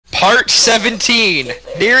Part 17.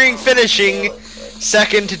 Nearing finishing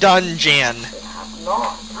second dungeon.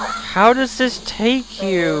 How does this take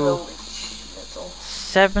you?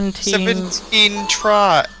 17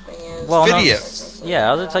 try well, videos. Yeah,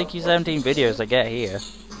 how does it take you 17 videos to get here?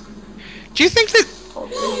 Do you think that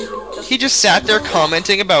he just sat there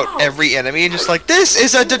commenting about every enemy and just like, this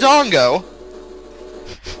is a Dodongo?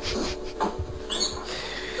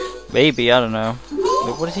 Maybe, I don't know.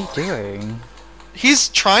 But what is he doing? He's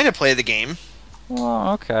trying to play the game.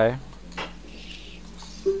 Well, okay.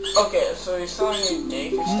 Okay, so you're selling me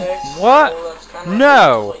Daker sticks? What? So that's kinda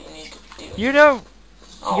No! what you need to do. You don't...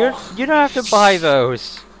 You don't have to buy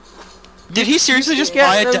those. Did he seriously just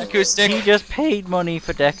buy a Deku stick? He just paid money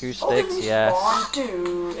for Deku sticks, yes. Oh,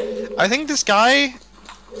 dude. I think this guy...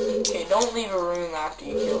 Okay, don't leave a room after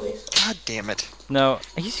you kill these. God damn it. No,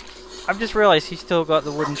 he's... I've just realized he's still got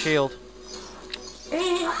the wooden shield.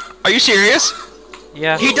 Are you serious?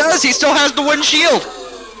 Yeah. He does! He still has the wooden shield!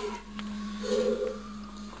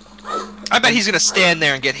 I bet he's gonna stand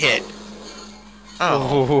there and get hit.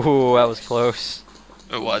 Oh. Ooh, that was close.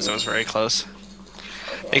 It was very close.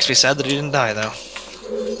 Makes me sad that he didn't die, though.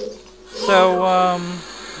 So,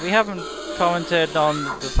 we haven't commented on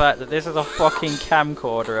the fact that this is a fucking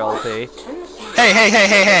camcorder LP. Hey, hey, hey,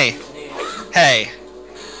 hey, hey! Hey.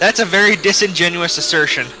 That's a very disingenuous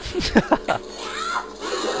assertion.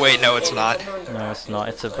 Wait, no, it's not. No, it's not.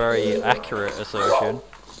 It's a very accurate assertion.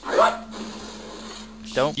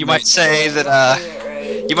 Don't. You might say that,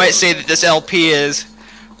 you might say that this LP is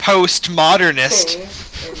postmodernist.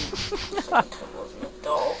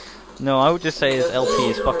 No, I would just say this LP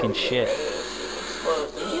is fucking shit.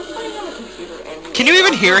 Can you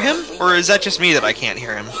even hear him? Or is that just me that I can't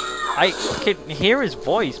hear him? I can hear his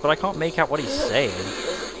voice, but I can't make out what he's saying.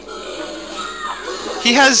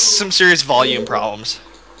 He has some serious volume problems.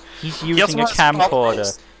 He's using a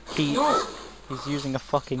camcorder. He's using a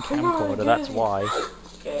fucking camcorder, that's why.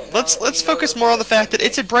 Let's focus more on the fact that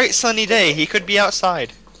it's a bright sunny day. He could be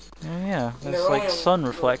outside. Oh yeah, there's like sun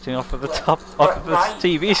reflecting off of the off of the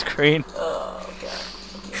TV screen.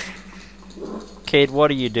 Kid,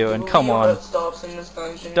 what are you doing? Come on.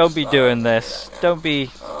 Don't be doing this. Don't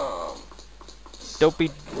be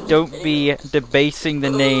debasing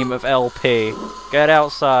the name of LP. Get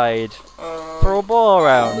outside. Throw a ball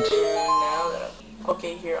around.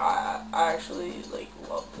 Okay, here, I actually, like,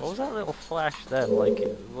 love this. What was that little flash then? Like,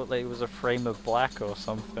 it looked like it was a frame of black or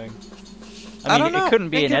something. I mean, it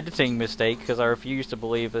couldn't be an editing mistake, because I refuse to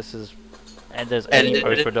believe this is... And there's any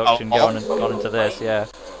post-production gone into this, yeah.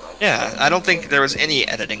 Yeah, I don't think there was any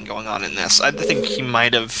editing going on in this. I think he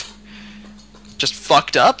might have just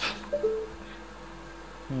fucked up.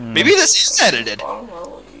 Maybe this is edited.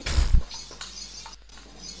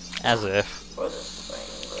 As if.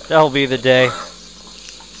 That'll be the day.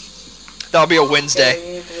 That'll be a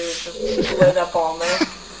Wednesday.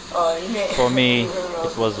 For me,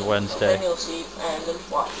 it was Wednesday.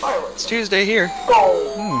 It's Tuesday here.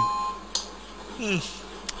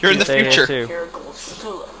 You're in the Tuesday future. here too.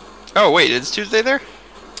 Oh wait, it's Tuesday there?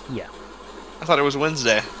 Yeah. I thought it was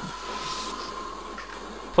Wednesday.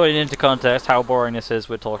 Putting into context how boring this is,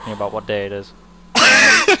 we're talking about what day it is.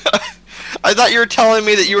 I thought you were telling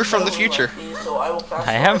me that you were from the future.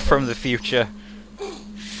 I am from the future.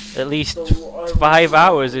 At least 5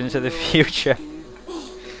 hours into the future.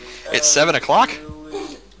 It's 7 o'clock?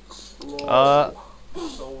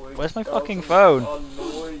 Where's my fucking phone?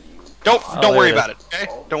 Don't worry about it, okay?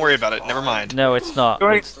 Don't worry about it, never mind. No, it's not.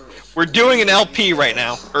 We're doing an LP right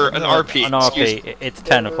now, or an RP. An RP. It's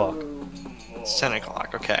 10 o'clock. It's 10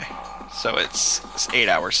 o'clock, okay. So it's 8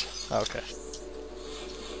 hours. Okay.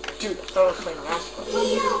 Dude, I thought I was playing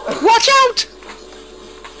Retsupurae. Watch out!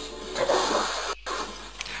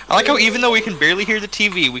 I like how even though we can barely hear the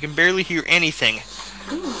TV, we can barely hear anything.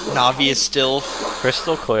 Navi is still...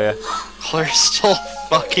 Crystal clear. Still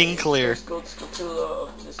fucking clear.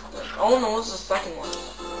 Oh no, what's the second one?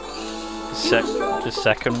 The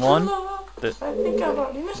second one? The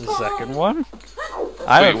second one?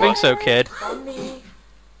 I don't think so, kid.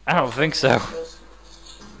 I don't think so.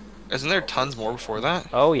 Isn't there tons more before that?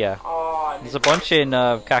 Oh yeah. There's a bunch in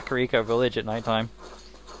Kakariko Village at nighttime.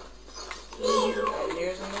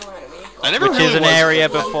 Which is an area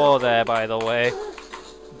before there, by the way.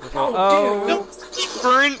 Oh.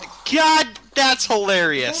 Burn! God, that's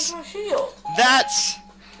hilarious. That's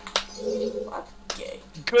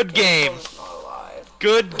good game.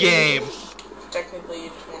 Good game. Technically, you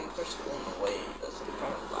just want to push one away. That's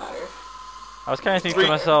kind of ladder. I was kind of thinking to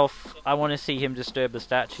myself, I want to see him disturb the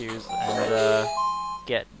statues and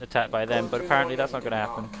get attacked by them, but apparently that's not going to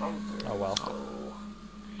happen. Oh well.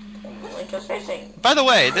 because I think. By the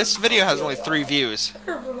way, this video has only 3 views.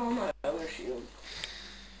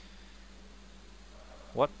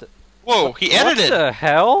 What the? Whoa, he edited! What the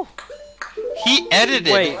hell? He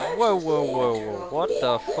edited! Wait, whoa, whoa, whoa, whoa. What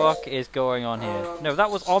the fuck is going on here? No, that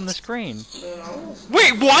was on the screen.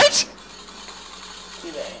 Wait, what?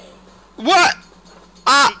 What?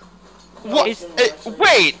 What?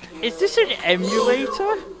 Wait! Is this an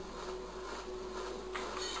emulator?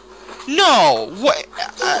 No! What?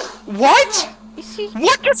 What? Is he?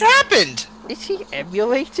 What just happened? Is he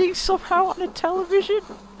emulating somehow on a television?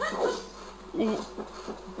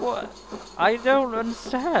 What? I don't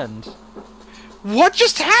understand. What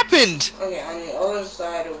just happened? Okay, on the other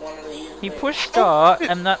side of one of these. He pushed start,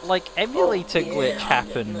 and that like emulator glitch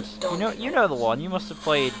happened. You know the one. You must have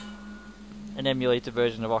played an emulator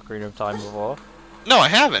version of Ocarina of Time before. No, I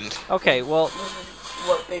haven't. Okay, well,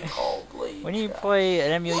 What they call blade when you trap. play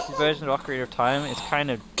an emulated version of Ocarina of Time, it's kind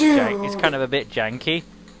of it's kind of a bit janky.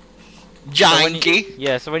 Janky.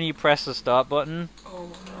 Yeah, so when you press the start button, Oh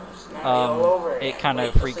my gosh, now you're over it kind Wait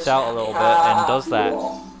of for freaks this out a to little happen. bit and does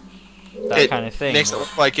that kind of thing. Makes it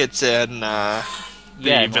look like it's in, Yeah,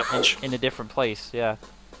 the village. in a different place. Yeah,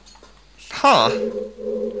 Huh.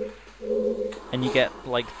 and you get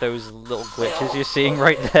like those little glitches you're seeing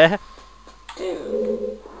right there.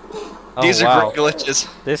 Dude. Oh, These wow. are great glitches.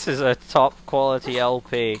 This is a top quality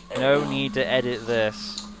LP. No need to edit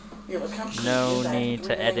this. No need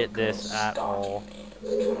to edit this at all.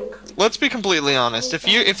 Let's be completely honest. If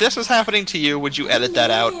this was happening to you, would you edit that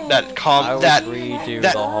out? I would redo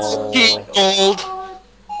that the whole. gold.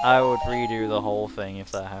 I would redo the whole thing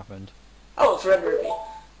if that happened. Oh, it's Red Ruby.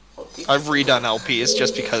 I've redone LPs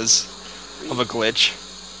just because of a glitch.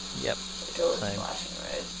 Yep. Same.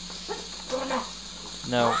 Oh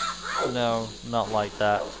no. No, not like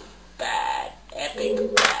that. Bad.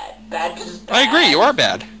 Epic bad. Bad 'cause it's bad. I agree, you are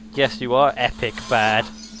bad. Yes, you are epic bad.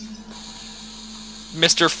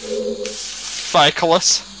 Mr.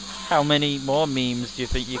 Ficalus. How many more memes do you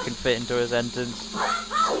think you can fit into a sentence?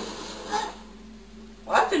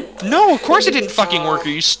 Well, that didn't work. No, of course it didn't fucking work. Are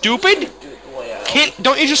you stupid? Do it the way I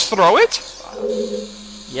Don't you just throw it?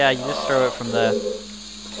 Yeah, you just throw it from there.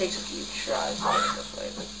 takes a few tries to get the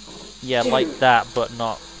flavor. Yeah, like that, but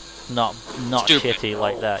not Stupid. shitty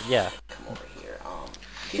like that. Yeah. Come over here.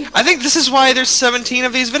 I think this is why there's 17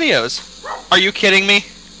 of these videos. Are you kidding me?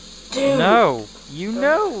 Dude. No, you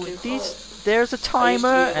know these. There's a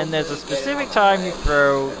timer, and there's a specific time you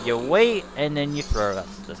throw. You wait, and then you throw.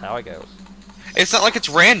 That's how it goes. It's not like it's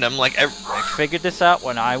random. Like I figured this out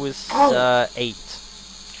when I was 8.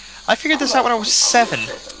 I figured this out when I was 7.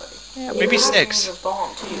 Yeah, Maybe 6.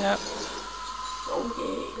 Yep.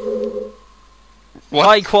 Okay. What?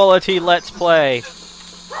 High quality Let's Play. I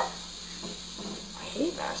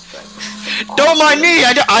hate Mass Effect. Don't mind me.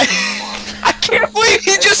 I can't believe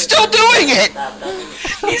he's just still doing it.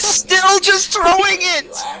 He's still just throwing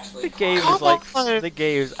it. The game Come is like on. the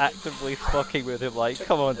game is actively fucking with him. Like,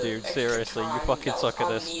 come on, dude, seriously, you fucking suck at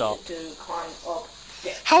this. Stop.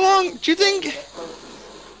 How long do you think?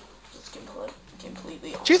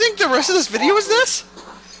 Do you think the rest of this video is this?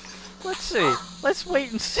 Let's see. Let's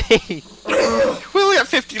wait and see. We only got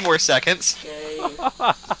 50 more seconds.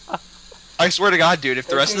 I swear to God, dude, if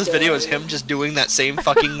the rest of this video is him just doing that same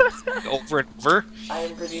fucking over and over. I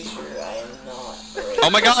am pretty sure I am not. Oh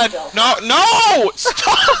my God! No!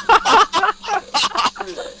 Stop!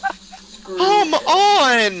 Come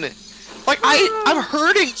on! Like I'm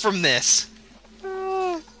hurting from this.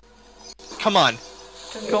 Come on.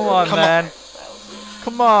 Come on, Come man.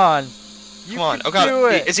 Come on. You Come on. can Oh God. do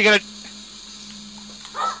it. Is he gonna?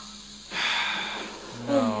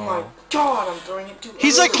 Oh my God, I'm throwing it too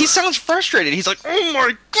He's like, he early. sounds frustrated. He's like, oh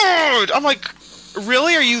my God! I'm like,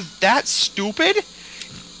 really? Are you that stupid?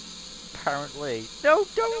 Apparently. No,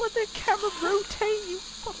 don't let the camera rotate, you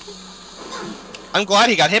fucking... I'm glad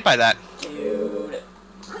he got hit by that. Dude.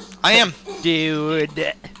 I am.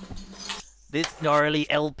 Dude. This gnarly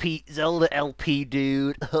LP, Zelda LP,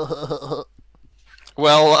 dude.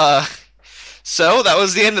 Well, so that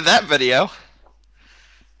was the end of that video.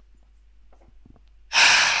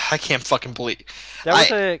 I can't fucking believe. That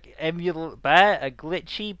was a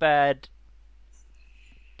glitchy bad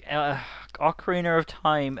Ocarina of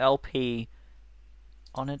Time LP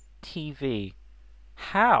on a TV.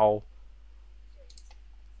 How?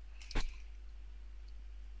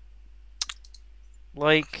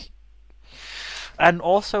 Like, and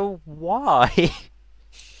also why?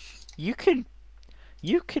 You can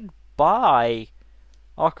buy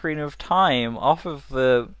Ocarina of Time off of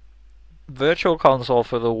the Virtual Console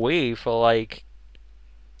for the Wii for like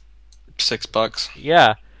 $6.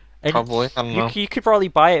 yeah, And Probably. I don't know. you could probably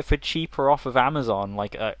buy it for cheaper off of Amazon.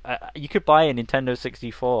 Like, you could buy a Nintendo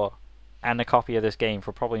 64 and a copy of this game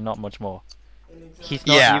for probably not much more. He's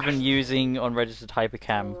not even using unregistered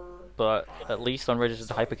hypercam, but at least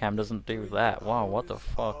unregistered hypercam doesn't do that. Wow, what the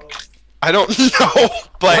fuck? I don't know,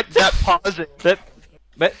 but that pausing.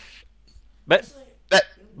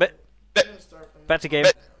 Back to game.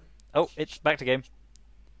 Oh, it's back to game.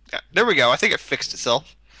 Yeah, there we go. I think it fixed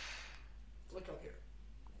itself. Look up here.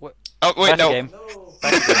 What? Oh wait, Back to no. game. No.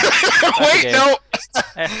 Back to game. Wait, game. no.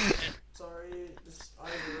 Sorry,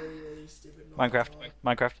 I'm really stupid. Minecraft.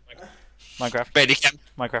 Bandicam.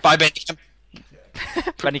 Minecraft. Bye, Bandicam.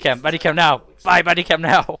 Bandicam now. Bye, Bandicam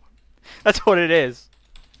now. That's what it is.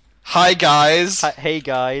 Hi guys. Hey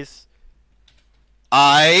guys.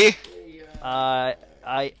 I'm.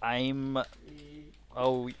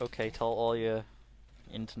 Oh, okay. Tell all your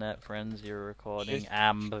internet friends you're recording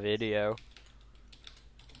video.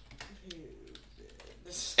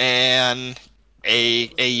 And a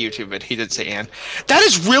YouTube vid. He did say and. That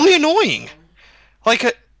is really annoying. Like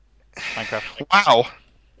a. Minecraft. Wow.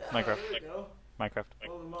 Minecraft. Minecraft.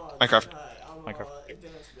 Minecraft.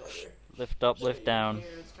 Lift up, lift down. Here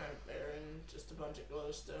it's kind of barren, just a bunch of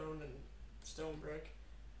glowstone and stone brick.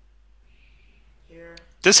 Here.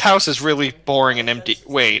 This house is really boring and empty.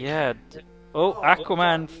 Wait. Yeah. Oh,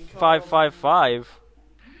 Aquaman 555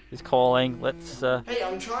 is calling. Let's. Hey,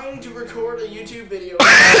 I'm trying to record a YouTube video.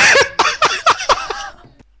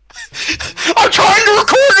 I'm trying to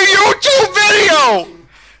record a YouTube video!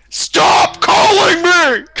 Stop calling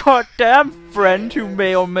me! Goddamn friend who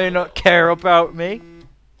may or may not care about me.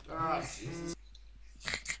 Jesus.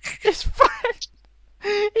 His friend!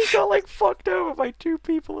 He got like fucked over by two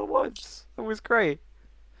people at once. It was great.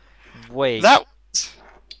 Wait. That was...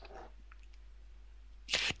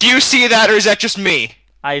 Do you see that, or is that just me?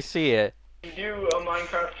 I see it. Do a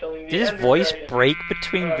Minecraft killing the Did his Ender voice Dragon. break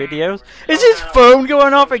between videos? Is his phone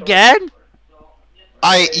going off again?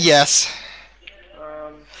 Yes.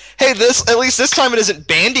 Hey, at least this time it isn't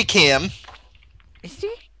Bandicam. Is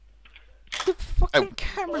he? The fucking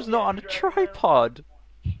camera's not on a tripod.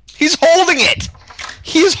 He's holding it!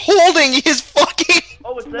 He's holding his fucking...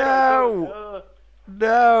 Oh, it's No!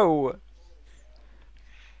 No!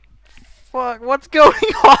 Fuck, what's going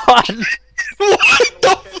on? What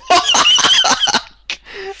the fuck?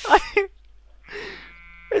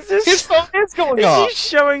 Is this... His phone is going Is off! he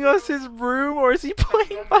showing us his room, or is he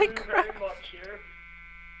playing Minecraft?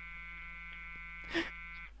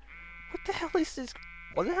 What the hell is this?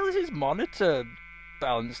 What the hell is his monitor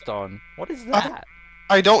bounced on? What is that?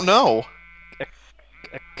 I don't know.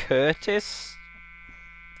 A Curtis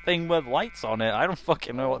thing with lights on it? I don't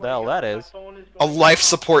fucking know what the hell that is. A life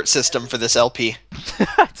support system for this LP.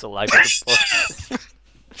 It's a life support.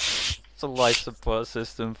 It's a life support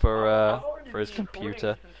system for his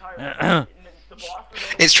computer.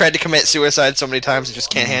 It's tried to commit suicide so many times it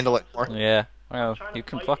just can't handle it anymore. Yeah. Well, you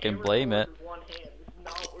can fucking blame it.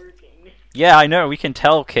 Yeah, I know. We can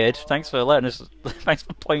tell, kid. Thanks for letting us. Thanks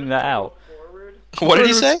for pointing that out. What did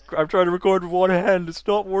he say? I'm trying to record with one hand. It's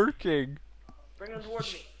not working. Bring him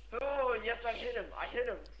towards me. Oh, yes, I hit him. I hit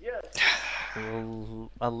him. Yes. Oh,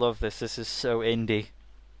 I love this. This is so indie.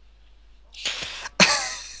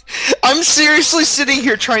 I'm seriously sitting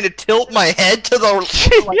here trying to tilt my head to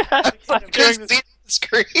the Yes, I'm doing, just see the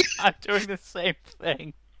screen. I'm doing the same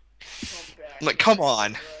thing. I'm like, come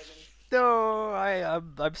on. No,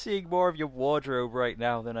 I'm seeing more of your wardrobe right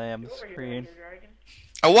now than I am the screen.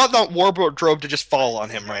 I want that wardrobe to just fall on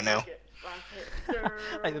him right now.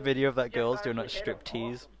 Like the video of that girl's doing that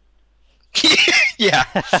striptease. Yeah.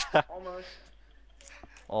 Almost.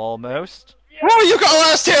 Almost. Oh, you got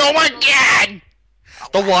last hit! Oh my god!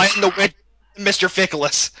 The Lion, the Witch, Mr.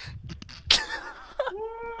 Fickless.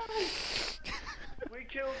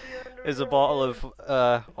 There's a bottle of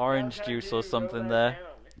orange juice or something there.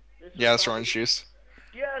 Yeah, it's orange juice.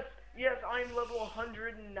 Yes, yes, I'm level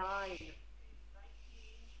 109.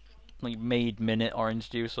 Like made minute orange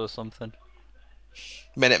juice or something.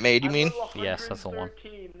 Minute Maid, you mean? Yes, that's the one.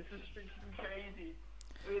 This is freaking crazy.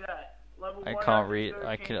 Look at that. Level I can't read.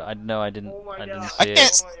 I could. I no. I didn't. Oh my I didn't God. see I can't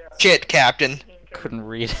it. see shit, Captain. Couldn't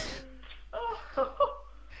read. Okay.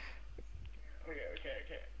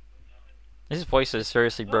 His voice is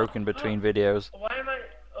seriously broken between videos. Why am I?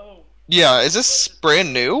 Oh. Yeah, is this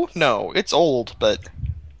brand new? No, it's old, but...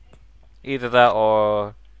 Either that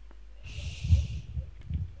or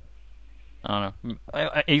I don't know.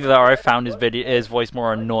 Either that or I found his voice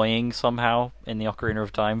more annoying somehow in the Ocarina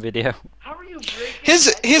of Time video. How are you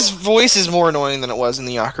breaking? His voice is more annoying than it was in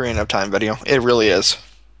the Ocarina of Time video. It really is.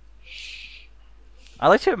 I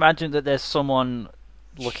like to imagine that there's someone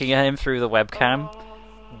looking at him through the webcam,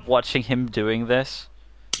 watching him doing this.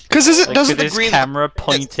 Because Like, doesn't with the his green camera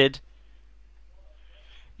pointed.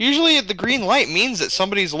 Usually the green light means that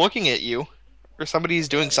somebody's looking at you, or somebody's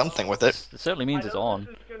doing something with it. It certainly means it's on.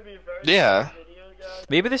 Yeah.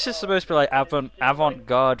 Maybe this is supposed to be like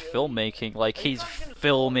avant-garde filmmaking, like he's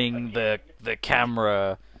filming the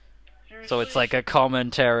camera, so it's like a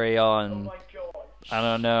commentary on, I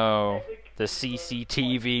don't know, the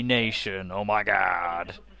CCTV nation. Oh my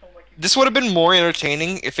god. This would have been more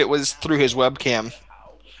entertaining if it was through his webcam.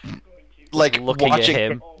 Like, Looking watching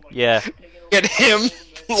at him. Yeah. At him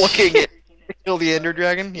looking at Kill the Ender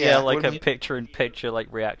Dragon. Yeah, like a picture-in-picture, like,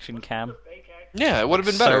 reaction cam. Yeah, it would have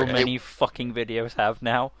been better. So many fucking videos have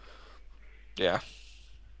now. Yeah.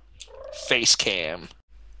 Face cam.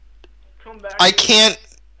 I can't...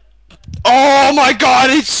 Oh my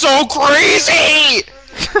god, it's so crazy!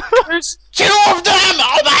 There's 2 of them!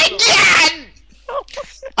 Oh my god!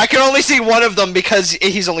 I can only see one of them because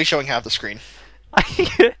he's only showing half the screen.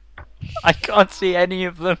 I can't see any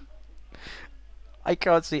of them. I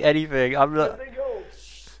can't see anything. I'm not...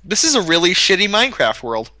 This is a really shitty Minecraft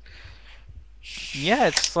world. Yeah,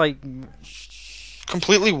 it's like...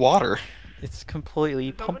 completely water. It's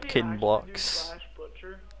completely pumpkin blocks.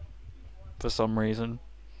 For some reason.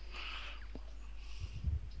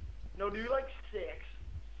 No, do like 6.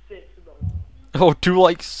 6 of them. Oh, do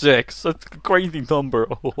like 6. That's a crazy number.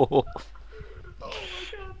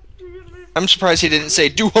 I'm surprised he didn't say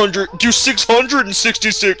do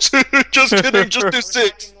 666. Just kidding, just do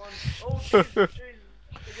 6.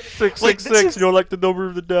 666, you know, like the number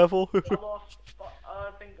of the devil. I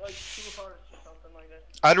think like 2 hearts or something like that.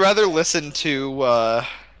 I'd rather listen to I'm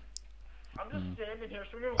just standing here.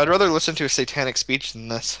 I'd rather listen to a satanic speech than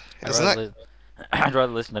this. Isn't that? I'd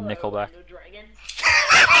rather listen to Nickelback.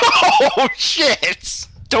 Oh shit!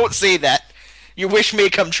 Don't say that. Your wish may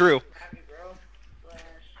come true.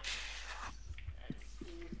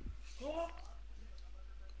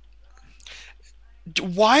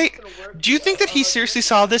 Why? Do you think that he seriously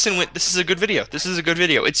saw this and went, "This is a good video. This is a good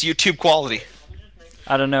video. It's YouTube quality."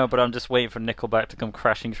 I don't know, but I'm just waiting for Nickelback to come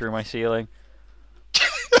crashing through my ceiling.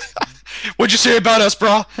 What'd you say about us,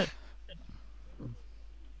 bro?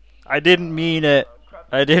 I didn't mean it.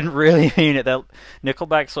 I didn't really mean it. That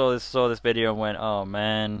Nickelback saw this video and went, "Oh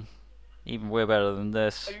man, even way better than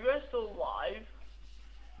this." Are you guys still live?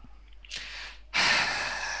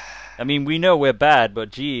 I mean, we know we're bad, but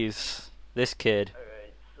geez, this kid.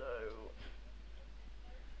 Alright,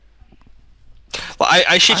 so... Well,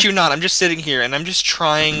 I shit you not. I'm just sitting here and I'm just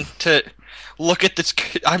trying to look at this.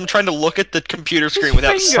 I'm trying to look at the computer screen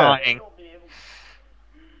without sighing.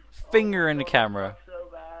 Finger in the camera.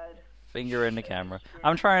 Finger in the camera.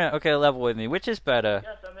 I'm trying to... Okay, level with me. Which is better?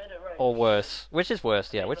 Yes, I made it right. Or worse? Which is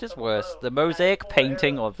worse? Yeah, which is worse? The mosaic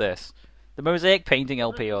painting or this? The mosaic painting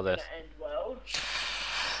LP or this?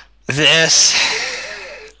 This.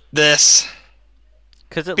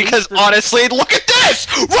 Because the... honestly, look at this!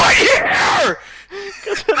 Right here!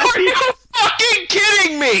 Are you fucking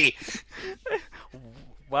kidding me?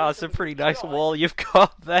 Wow, it's a pretty nice wall you've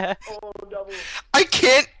got there. Oh, double. I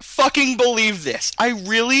can't fucking believe this. I have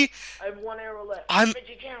 1 arrow left. Did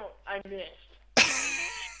you count? I missed.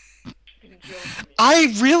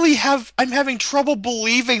 I'm having trouble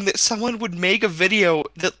believing that someone would make a video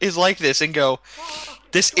that is like this and go,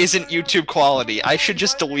 "This isn't YouTube quality. I should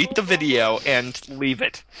just delete the video and leave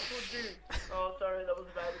it." Oh, sorry, that was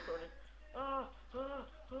a bad recording.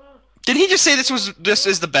 Did he just say this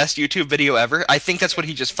is the best YouTube video ever? I think that's what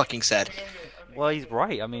he just fucking said. Well, he's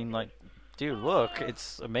right. I mean, like, dude, look,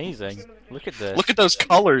 it's amazing. Look at this. Look at those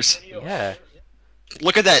colors. Yeah.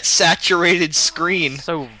 Look at that saturated screen.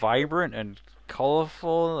 So vibrant and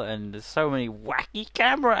colorful, and there's so many wacky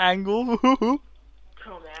camera angles.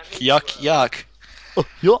 Yuck, yuck.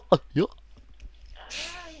 Yuck.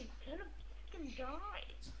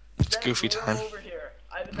 It's goofy time.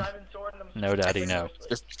 No, Daddy, no.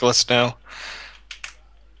 Let's know.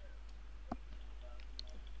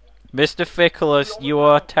 Mr. Fickless, you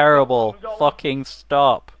are terrible. Fucking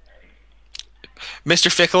stop. Mr.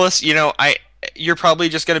 Fickless, you know, you're probably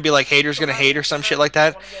just gonna be like, haters gonna hate or some shit like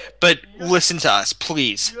that. But listen to us,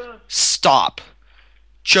 please. Stop.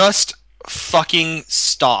 Just fucking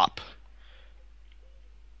stop.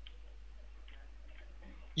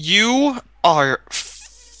 You are...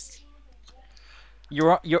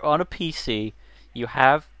 You're on a PC. You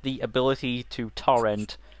have the ability to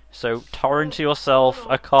torrent. So torrent yourself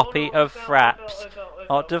a copy of Fraps.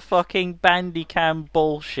 Not the fucking Bandicam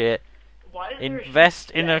bullshit. Invest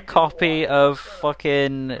in a copy of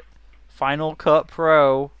fucking Final Cut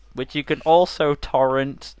Pro, which you can also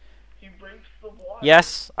torrent.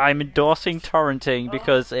 Yes, I'm endorsing torrenting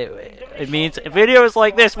because it means videos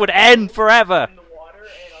like this would end forever.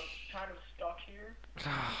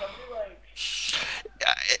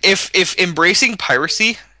 If embracing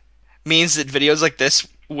piracy means that videos like this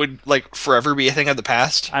would like forever be a thing of the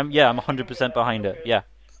past, I'm 100% behind it. Yeah.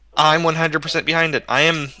 I'm 100% behind it.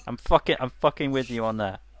 I'm fucking with you on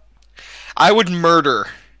that. I would murder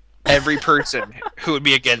every person who would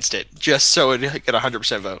be against it just so it'd get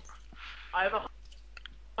 100% vote. I have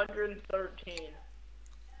 113.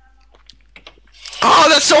 Oh,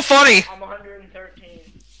 that's so funny! I'm 113.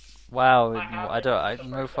 Wow, I have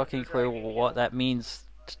no fucking clue what that means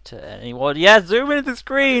to anyone. Yeah, zoom into the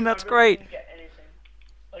screen, that's great!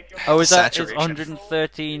 Oh, is that his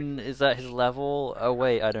 113, is that his level? Oh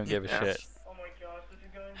wait, I don't give a shit. Oh my gosh, this is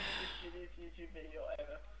going to be the shittiest YouTube video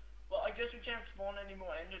ever. Well, I guess we can't spawn any more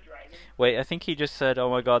Ender Dragons. Wait, I think he just said, oh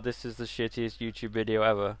my god, this is the shittiest YouTube video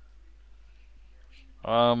ever.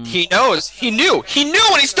 He knows, he knew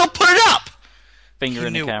and he still put it up! Finger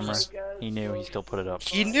in the camera. He knew, he still put it up.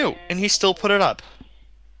 He knew, and he still put it up.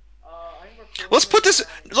 Let's put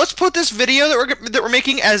this video that we're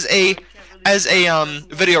making as a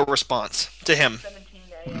video response to him.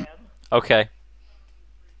 Okay.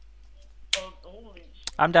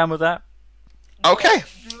 I'm down with that. Okay.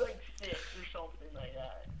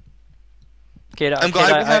 Kid,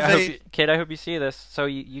 I hope you see this, so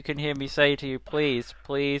you can hear me say to you, please,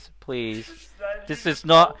 please, please. This is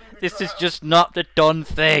just not the done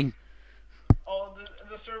thing. Oh,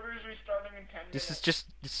 the server's restarting in 10 minutes.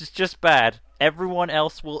 This is just bad. Everyone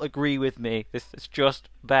else will agree with me. This is just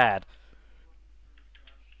bad.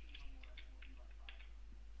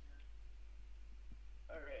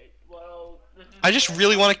 Alright, well, I just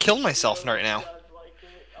really want to kill myself right now.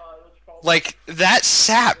 Like, that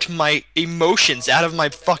sapped my emotions out of my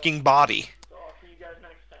fucking body.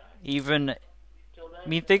 Even, I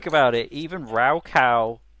mean, think about it. Even Rao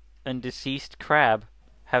Cow and Deceased Crab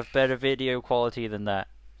have better video quality than that.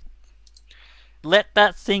 Let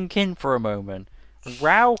that sink in for a moment.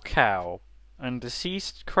 Rao Cow and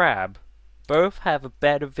Deceased Crab both have a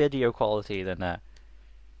better video quality than that.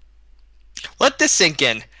 Let this sink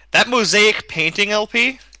in. That mosaic painting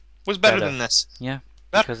LP was better than this. Yeah,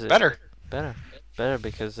 better. Better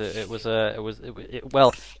because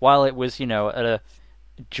well, while it was, you know, at a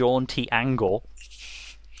jaunty angle.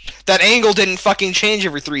 That angle didn't fucking change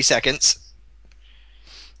every 3 seconds.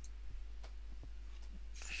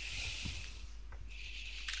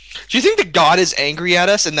 Do you think that God is angry at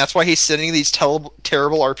us and that's why he's sending these terrible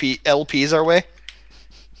LPs our way?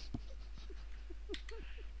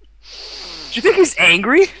 Do you think he's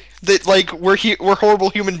angry? That, like, we're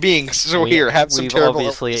horrible human beings, so here, have some terrible We've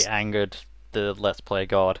obviously LPs. angered the Let's Play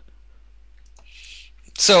God.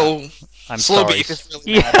 So, I'm Slow sorry. Beef is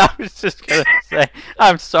really mad. I was just gonna say,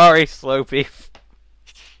 I'm sorry, Slow Beef.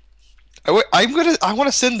 I want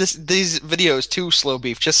to send these videos to Slow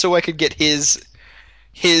Beef just so I could get his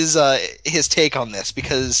take on this,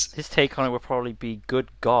 because his take on it would probably be, good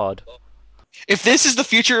God. If this is the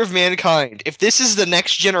future of mankind, if this is the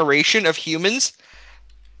next generation of humans,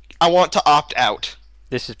 I want to opt out.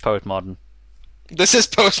 This is postmodern. This is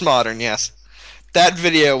postmodern, yes. That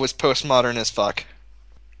video was postmodern as fuck.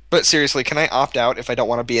 But seriously, can I opt out if I don't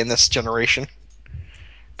want to be in this generation?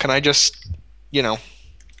 Can I just, you know...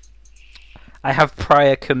 I have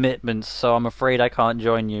prior commitments, so I'm afraid I can't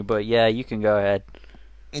join you, but yeah, you can go ahead.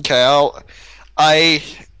 Okay,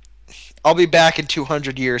 I'll be back in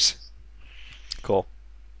 200 years. Cool.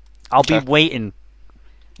 I'll be waiting.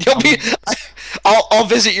 I'll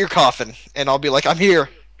visit your coffin, and I'll be like, I'm here.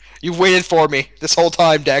 You've waited for me this whole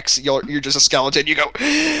time, Dex. You're just a skeleton. You go,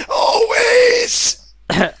 always!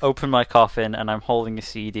 Open my coffin, and I'm holding a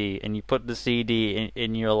CD, and you put the CD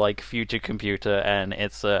in your, like, future computer, and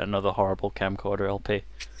it's another horrible camcorder LP.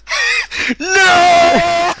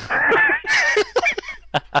 No!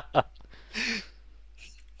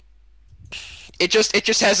 It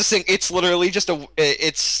just has this thing. It's literally just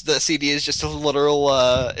the CD is just a literal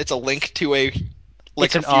it's a link to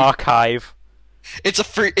it's an archive. It's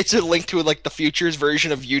a link to like the future's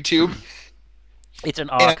version of YouTube. It's an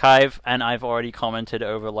archive, and I've already commented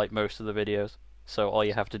over like most of the videos. So all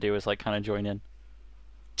you have to do is like kind of join in.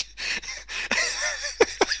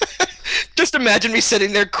 Just imagine me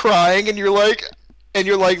sitting there crying, and you're like,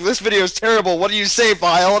 this video is terrible. What do you say,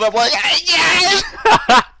 Vile? And I'm like, yes.